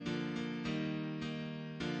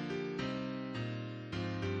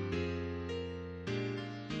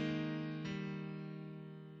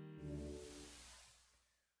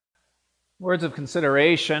Words of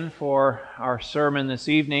consideration for our sermon this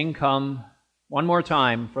evening come one more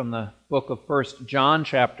time from the book of 1 John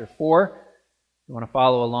chapter 4. If you want to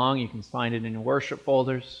follow along, you can find it in your worship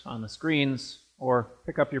folders on the screens, or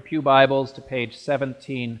pick up your pew Bibles to page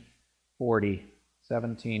 1740.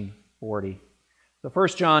 1740. So 1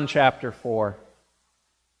 John chapter 4.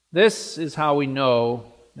 This is how we know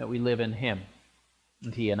that we live in Him,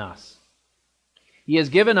 and He in us. He has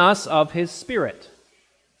given us of His Spirit.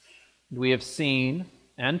 We have seen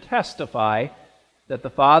and testify that the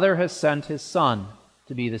Father has sent His Son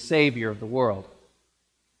to be the Savior of the world.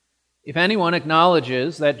 If anyone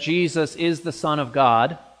acknowledges that Jesus is the Son of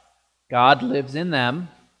God, God lives in them,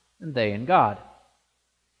 and they in God.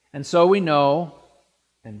 And so we know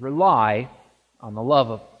and rely on the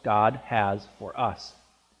love of God has for us.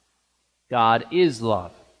 God is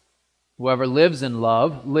love. Whoever lives in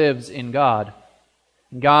love lives in God,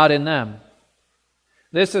 and God in them.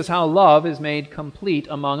 This is how love is made complete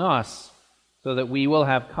among us, so that we will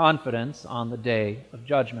have confidence on the day of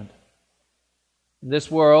judgment. In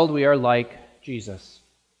this world we are like Jesus.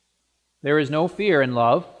 There is no fear in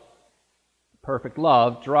love. Perfect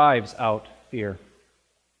love drives out fear,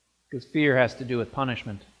 because fear has to do with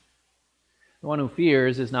punishment. The one who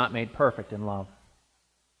fears is not made perfect in love.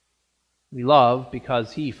 We love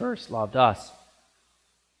because He first loved us.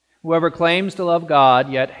 Whoever claims to love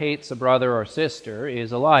God yet hates a brother or sister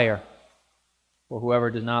is a liar. For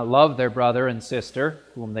whoever does not love their brother and sister,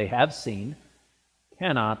 whom they have seen,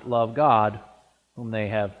 cannot love God, whom they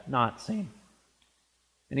have not seen.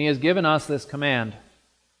 And He has given us this command: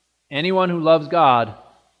 anyone who loves God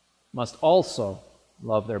must also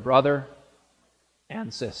love their brother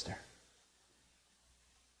and sister.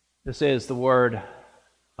 This is the word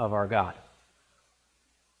of our God.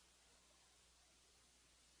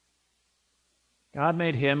 God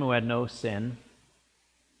made Him who had no sin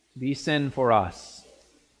to be sin for us,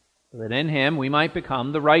 so that in Him we might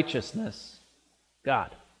become the righteousness of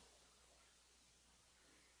God.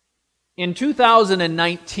 In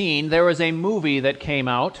 2019, there was a movie that came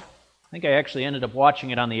out. I think I actually ended up watching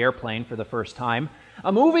it on the airplane for the first time.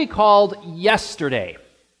 A movie called Yesterday.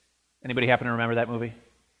 Anybody happen to remember that movie?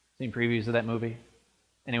 Seen previews of that movie?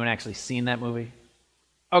 Anyone actually seen that movie?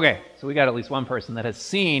 Okay, so we got at least one person that has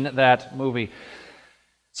seen that movie.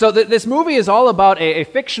 So this movie is all about a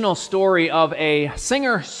fictional story of a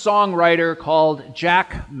singer-songwriter called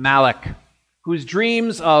Jack Malek, whose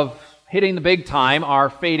dreams of hitting the big time are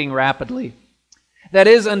fading rapidly. That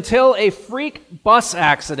is, until a freak bus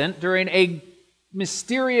accident during a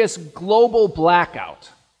mysterious global blackout.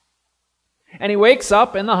 And he wakes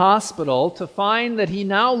up in the hospital to find that he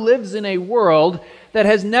now lives in a world that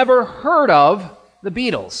has never heard of the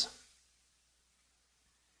Beatles.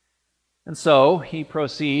 And so he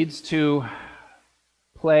proceeds to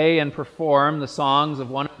play and perform the songs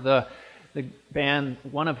of one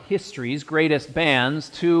of history's greatest bands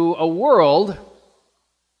to a world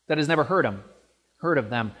that has never heard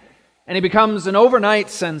of them. And he becomes an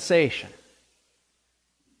overnight sensation.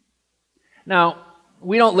 Now,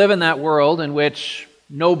 we don't live in that world in which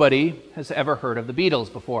nobody has ever heard of the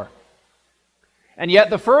Beatles before. And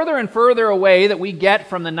yet, the further and further away that we get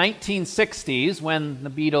from the 1960s, when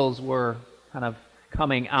the Beatles were kind of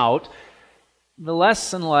coming out, the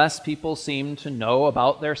less and less people seem to know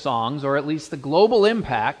about their songs, or at least the global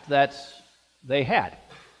impact that they had.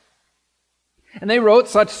 And they wrote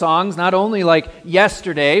such songs not only like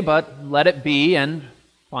Yesterday, but Let It Be, and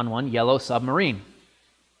fun one, Yellow Submarine.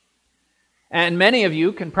 And many of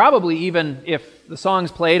you can probably, even if the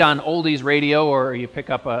song's played on oldies radio or you pick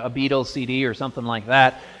up a Beatles CD or something like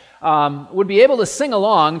that, would be able to sing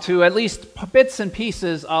along to at least bits and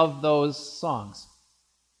pieces of those songs.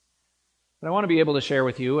 But I want to be able to share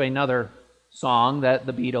with you another song that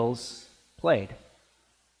the Beatles played.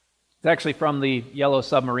 It's actually from the Yellow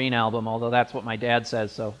Submarine album, although that's what my dad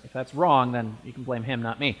says, so if that's wrong, then you can blame him,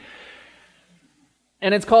 not me.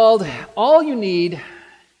 And it's called All You Need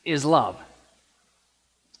Is Love.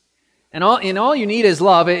 And all you need is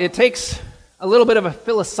love. It takes a little bit of a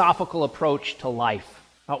philosophical approach to life.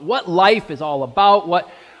 What life is all about,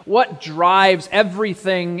 what drives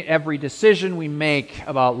everything, every decision we make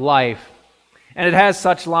about life. And it has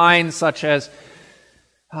such lines such as,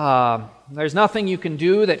 there's nothing you can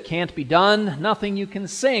do that can't be done, nothing you can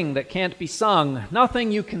sing that can't be sung,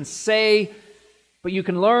 nothing you can say, but you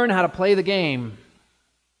can learn how to play the game.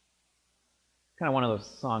 Kind of one of those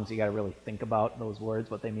songs you got to really think about, those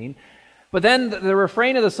words, what they mean. But then the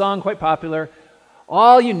refrain of the song, quite popular,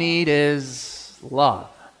 all you need is love.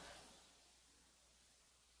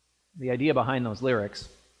 The idea behind those lyrics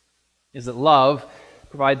is that love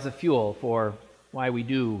provides the fuel for why we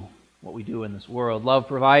do what we do in this world. Love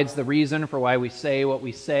provides the reason for why we say what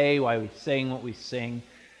we say, why we sing what we sing.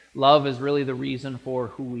 Love is really the reason for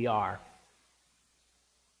who we are.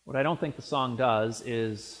 What I don't think the song does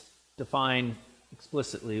is define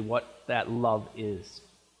explicitly what that love is,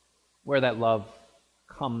 where that love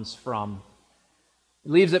comes from.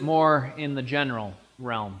 It leaves it more in the general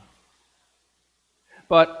realm.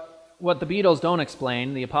 But what the Beatles don't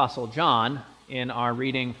explain, the Apostle John, in our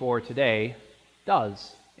reading for today,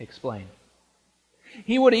 does explain.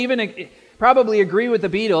 He would even probably agree with the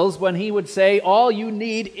Beatles when he would say, all you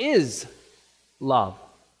need is love.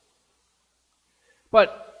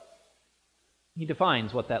 But he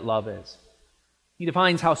defines what that love is. He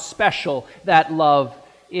defines how special that love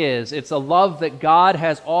is. It's a love that God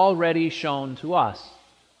has already shown to us.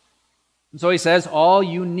 And so he says, all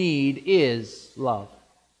you need is love.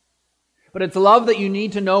 But it's a love that you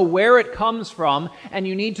need to know where it comes from, and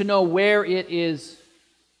you need to know where it is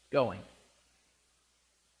going.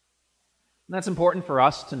 And that's important for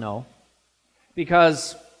us to know,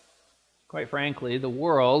 because, quite frankly, the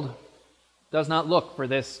world does not look for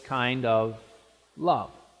this kind of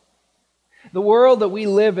love. The world that we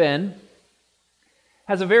live in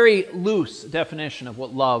has a very loose definition of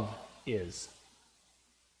what love is.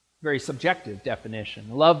 Very subjective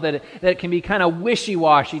definition. A love that can be kind of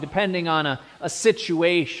wishy-washy depending on a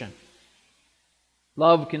situation.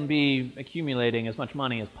 Love can be accumulating as much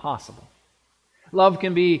money as possible. Love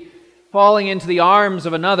can be falling into the arms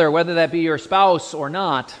of another, whether that be your spouse or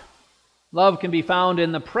not. Love can be found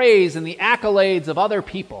in the praise and the accolades of other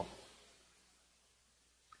people.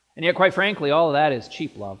 And yet, quite frankly, all of that is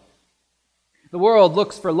cheap love. The world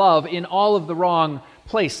looks for love in all of the wrong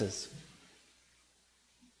places.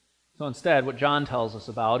 So instead, what John tells us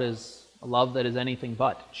about is a love that is anything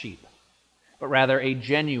but cheap, but rather a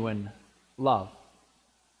genuine love.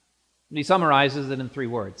 And he summarizes it in 3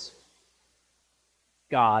 words.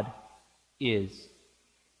 God is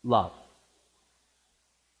love.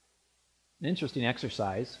 An interesting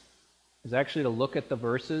exercise is actually to look at the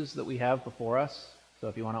verses that we have before us. So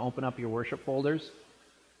if you want to open up your worship folders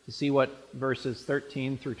to see what verses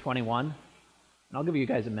 13 through 21, and I'll give you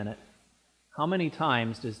guys a minute. How many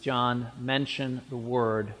times does John mention the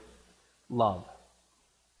word love?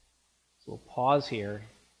 So we'll pause here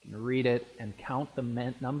and read it and count the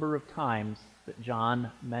number of times that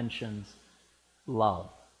John mentions love.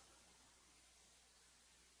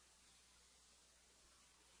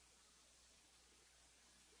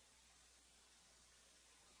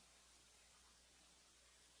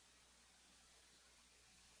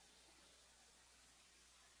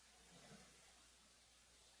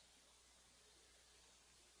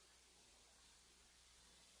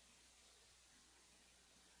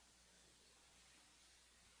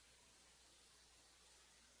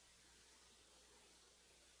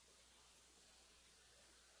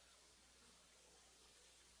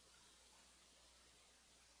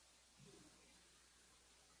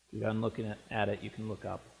 If you're done looking at it, you can look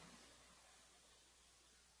up.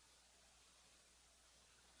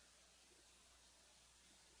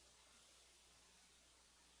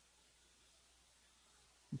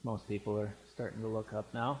 Most people are starting to look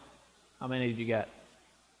up now. How many did you get?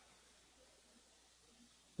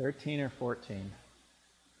 13 or 14?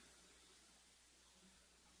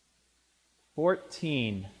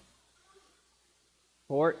 14.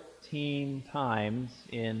 14 times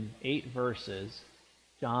in 8 verses,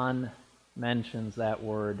 John mentions that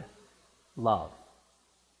word love.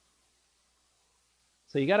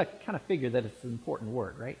 So you got to kind of figure that it's an important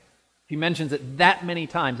word, right? If he mentions it that many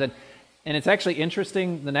times, and it's actually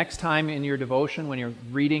interesting the next time in your devotion when you're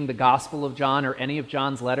reading the Gospel of John or any of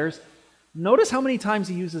John's letters, notice how many times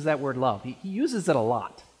he uses that word love. He uses it a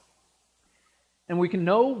lot. And we can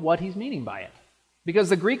know what he's meaning by it. Because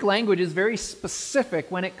the Greek language is very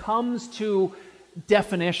specific when it comes to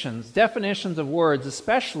definitions of words,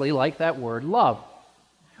 especially like that word love.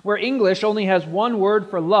 Where English only has one word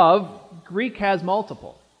for love, Greek has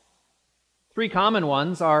multiple. 3 common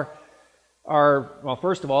ones are, well,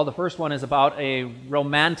 first of all, the first one is about a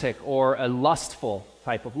romantic or a lustful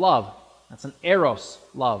type of love. That's an eros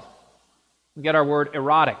love. We get our word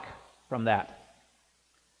erotic from that.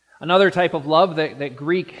 Another type of love that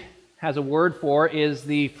Greek has a word for is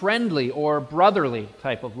the friendly or brotherly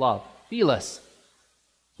type of love, philos.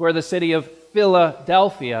 It's where the city of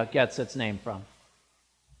Philadelphia gets its name from.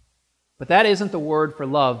 But that isn't the word for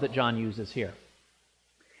love that John uses here.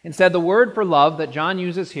 Instead, the word for love that John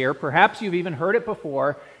uses here, perhaps you've even heard it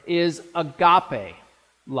before, is agape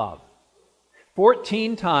love.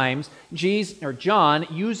 14 times John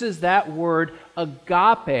uses that word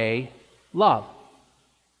agape love.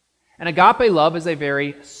 And agape love is a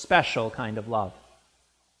very special kind of love.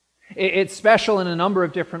 It's special in a number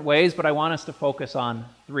of different ways, but I want us to focus on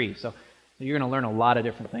three. So you're going to learn a lot of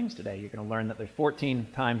different things today. You're going to learn that there's 14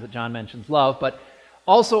 times that John mentions love, but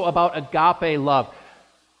also about agape love.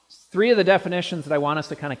 Three of the definitions that I want us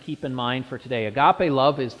to kind of keep in mind for today. Agape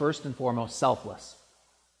love is first and foremost selfless.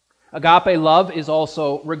 Agape love is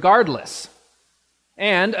also regardless.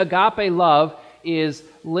 And agape love is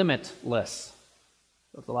limitless.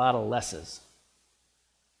 That's a lot of lesses.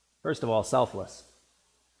 First of all, selfless.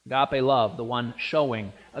 Agape love, the one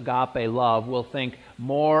showing agape love, will think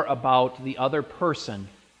more about the other person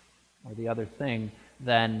or the other thing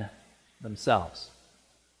than themselves.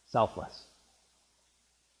 Selfless.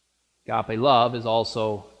 Agape love is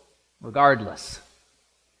also regardless.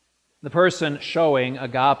 The person showing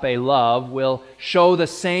agape love will show the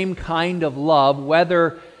same kind of love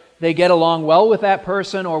whether they get along well with that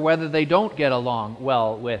person or whether they don't get along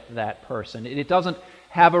well with that person. It doesn't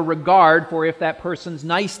have a regard for if that person's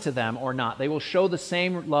nice to them or not. They will show the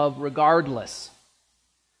same love regardless.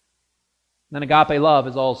 Then agape love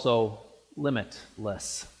is also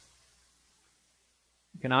limitless.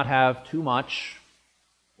 You cannot have too much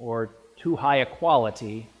or too high a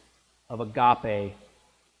quality of agape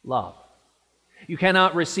love. You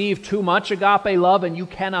cannot receive too much agape love, and you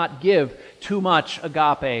cannot give too much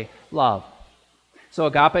agape love. So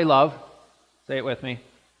agape love, say it with me,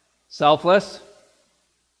 selfless,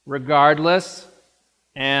 regardless,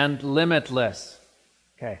 and limitless.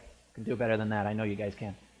 Okay, I can do better than that. I know you guys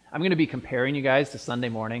can. I'm going to be comparing you guys to Sunday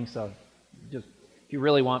morning, so just if you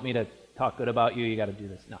really want me to talk good about you, you got to do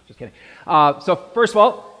this. No, just kidding. So first of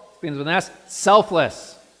all, it begins with an S,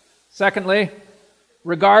 selfless. Secondly,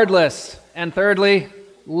 regardless. And thirdly,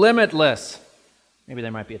 limitless. Maybe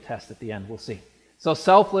there might be a test at the end. We'll see. So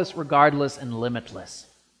selfless, regardless, and limitless.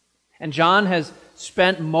 And John has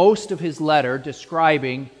spent most of his letter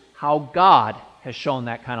describing how God has shown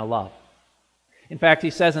that kind of love. In fact,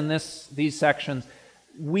 he says in these sections,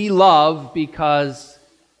 we love because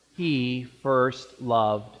he first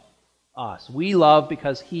loved us. We love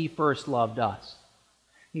because he first loved us.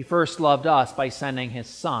 He first loved us by sending his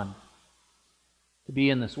Son to be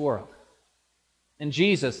in this world. And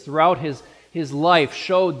Jesus, throughout his life,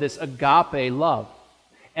 showed this agape love.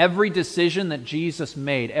 Every decision that Jesus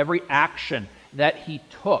made, every action that he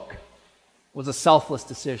took was a selfless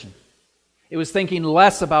decision. It was thinking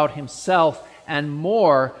less about himself and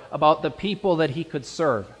more about the people that he could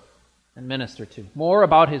serve and minister to, more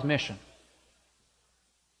about his mission.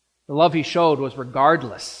 The love he showed was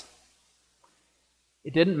regardless.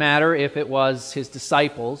 It didn't matter if it was his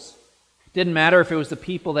disciples. It didn't matter if it was the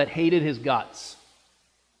people that hated his guts.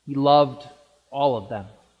 He loved all of them.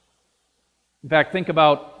 In fact, think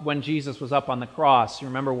about when Jesus was up on the cross. You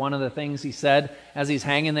remember one of the things he said as he's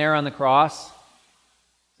hanging there on the cross? He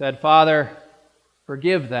said, "Father,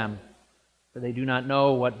 forgive them, for they do not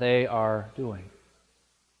know what they are doing."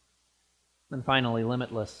 And finally,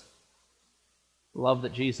 limitless. The love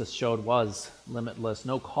that Jesus showed was limitless.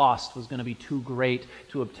 No cost was going to be too great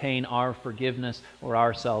to obtain our forgiveness or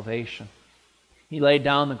our salvation. He laid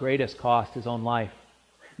down the greatest cost, his own life.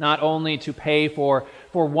 Not only to pay for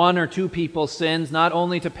one or two people's sins, not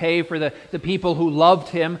only to pay for the people who loved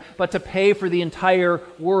him, but to pay for the entire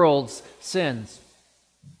world's sins.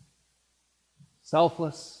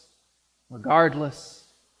 Selfless, regardless,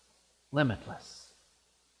 limitless.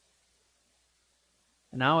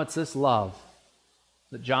 And now it's this love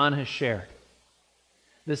that John has shared.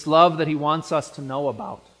 This love that he wants us to know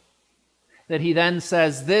about. That he then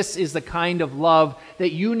says, this is the kind of love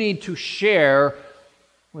that you need to share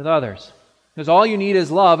with others. Because all you need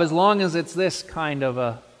is love, as long as it's this kind of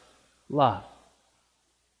a love.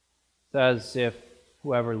 It says, if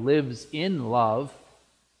whoever lives in love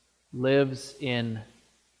lives in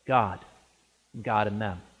God, and God in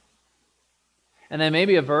them. And then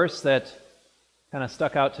maybe a verse that kind of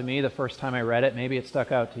stuck out to me the first time I read it, maybe it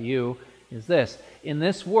stuck out to you, is this. In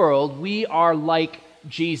this world, we are like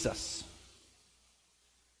Jesus.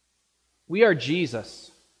 We are Jesus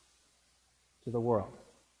to the world.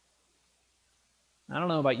 I don't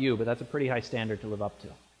know about you, but that's a pretty high standard to live up to.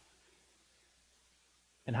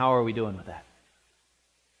 And how are we doing with that?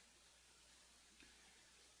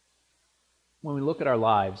 When we look at our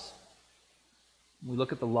lives, we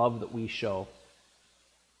look at the love that we show,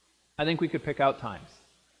 I think we could pick out times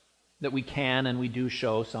that we can and we do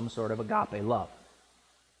show some sort of agape love.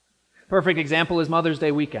 Perfect example is Mother's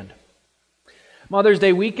Day weekend. Mother's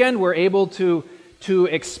Day weekend, we're able to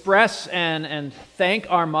express and thank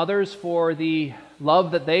our mothers for the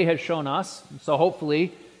love that they have shown us. So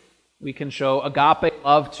hopefully we can show agape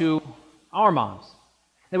love to our moms.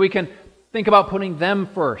 That we can think about putting them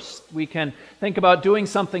first. We can think about doing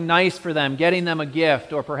something nice for them, getting them a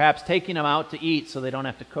gift, or perhaps taking them out to eat so they don't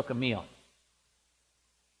have to cook a meal.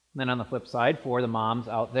 And then on the flip side, for the moms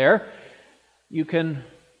out there, you can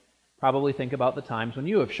probably think about the times when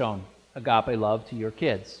you have shown agape love to your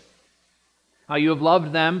kids. How you have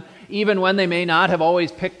loved them even when they may not have always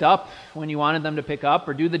picked up when you wanted them to pick up,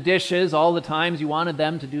 or do the dishes all the times you wanted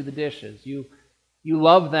them to do the dishes. You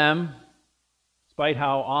love them despite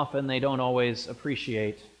how often they don't always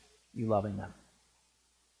appreciate you loving them.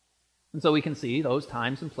 And so we can see those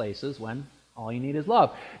times and places when all you need is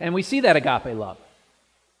love. And we see that agape love.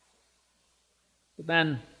 But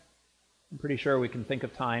then I'm pretty sure we can think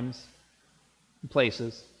of times and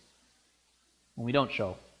places when we don't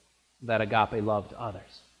show that agape love to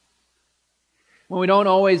others. When we don't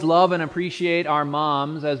always love and appreciate our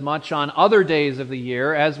moms as much on other days of the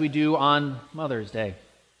year as we do on Mother's Day.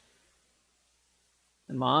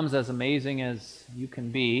 And moms, as amazing as you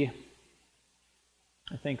can be,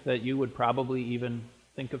 I think that you would probably even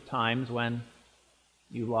think of times when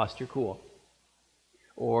you've lost your cool,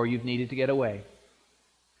 or you've needed to get away,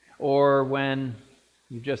 or when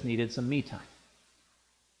you've just needed some me time.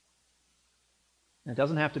 And it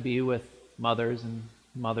doesn't have to be with mothers and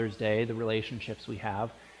Mother's Day, the relationships we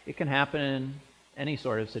have. It can happen in any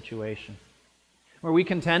sort of situation where we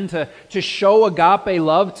can tend to show agape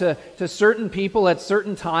love to certain people at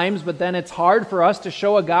certain times, but then it's hard for us to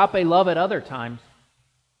show agape love at other times.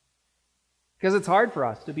 Because it's hard for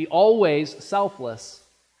us to be always selfless.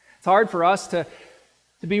 It's hard for us to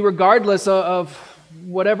be regardless of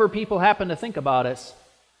whatever people happen to think about us.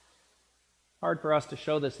 It's hard for us to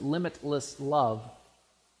show this limitless love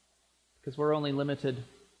because we're only limited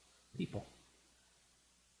people.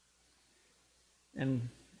 And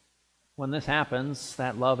when this happens,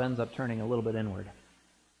 that love ends up turning a little bit inward.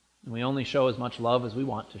 And we only show as much love as we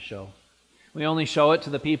want to show. We only show it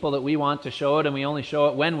to the people that we want to show it, and we only show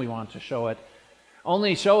it when we want to show it.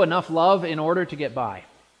 Only show enough love in order to get by.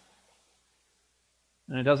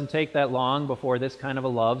 And it doesn't take that long before this kind of a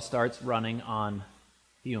love starts running on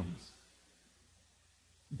fumes.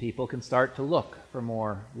 People can start to look for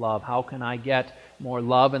more love. How can I get more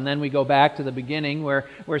love? And then we go back to the beginning where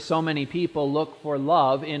so many people look for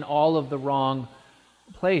love in all of the wrong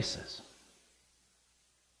places.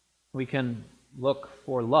 We can look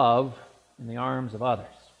for love in the arms of others.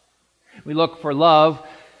 We look for love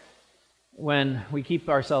when we keep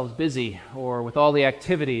ourselves busy or with all the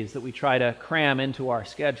activities that we try to cram into our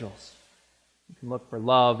schedules. We can look for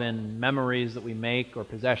love in memories that we make or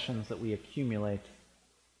possessions that we accumulate.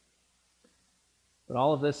 But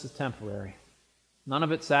all of this is temporary. None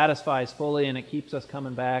of it satisfies fully, and it keeps us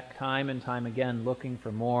coming back time and time again looking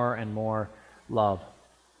for more and more love.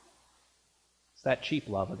 It's that cheap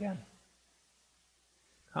love again.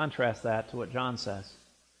 Contrast that to what John says.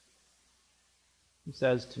 He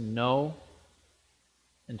says to know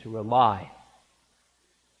and to rely,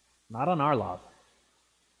 not on our love,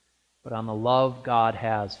 but on the love God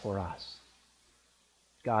has for us.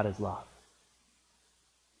 God is love.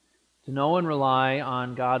 To know and rely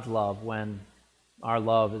on God's love when our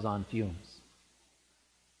love is on fumes.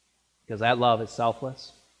 Because that love is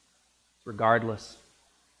selfless, regardless,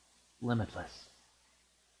 limitless.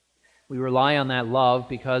 We rely on that love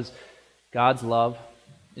because God's love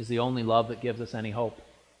is the only love that gives us any hope.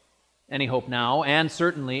 Any hope now, and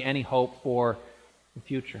certainly any hope for the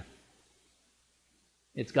future.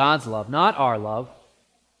 It's God's love, not our love,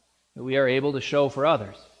 that we are able to show for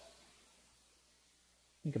others.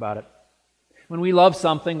 Think about it. When we love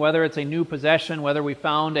something, whether it's a new possession, whether we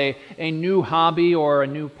found a new hobby or a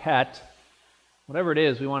new pet, whatever it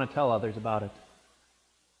is, we want to tell others about it.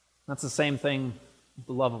 That's the same thing with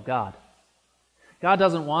the love of God. God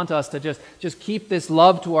doesn't want us to just keep this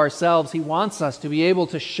love to ourselves. He wants us to be able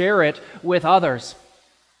to share it with others.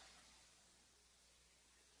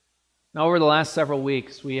 Now, over the last several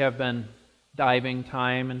weeks, we have been diving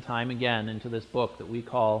time and time again into this book that we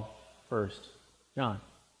call 1 John.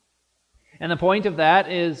 And the point of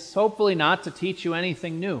that is hopefully not to teach you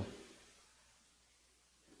anything new,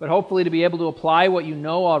 but hopefully to be able to apply what you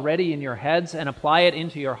know already in your heads and apply it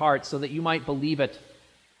into your hearts so that you might believe it,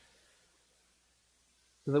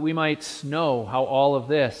 so that we might know how all of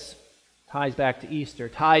this ties back to Easter,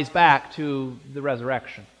 ties back to the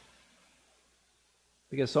resurrection.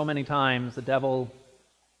 Because so many times the devil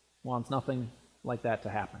wants nothing like that to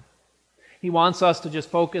happen. He wants us to just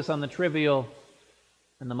focus on the trivial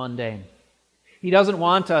and the mundane. He doesn't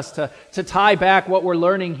want us to tie back what we're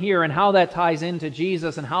learning here and how that ties into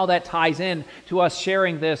Jesus and how that ties in to us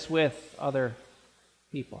sharing this with other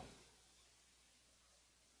people.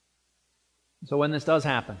 So when this does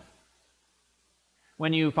happen,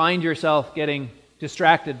 when you find yourself getting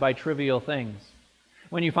distracted by trivial things,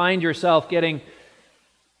 when you find yourself getting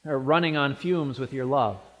or running on fumes with your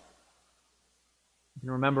love, you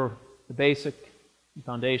can remember the basic and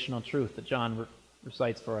foundational truth that John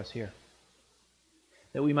recites for us here.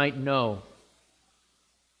 That we might know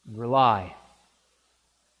and rely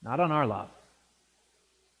not on our love,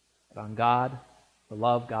 but on God, the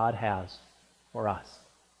love God has for us.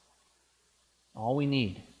 All we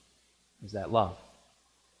need is that love.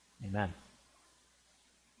 Amen.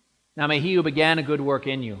 Now may he who began a good work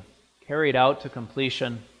in you carry it out to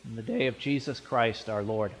completion in the day of Jesus Christ our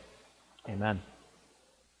Lord. Amen.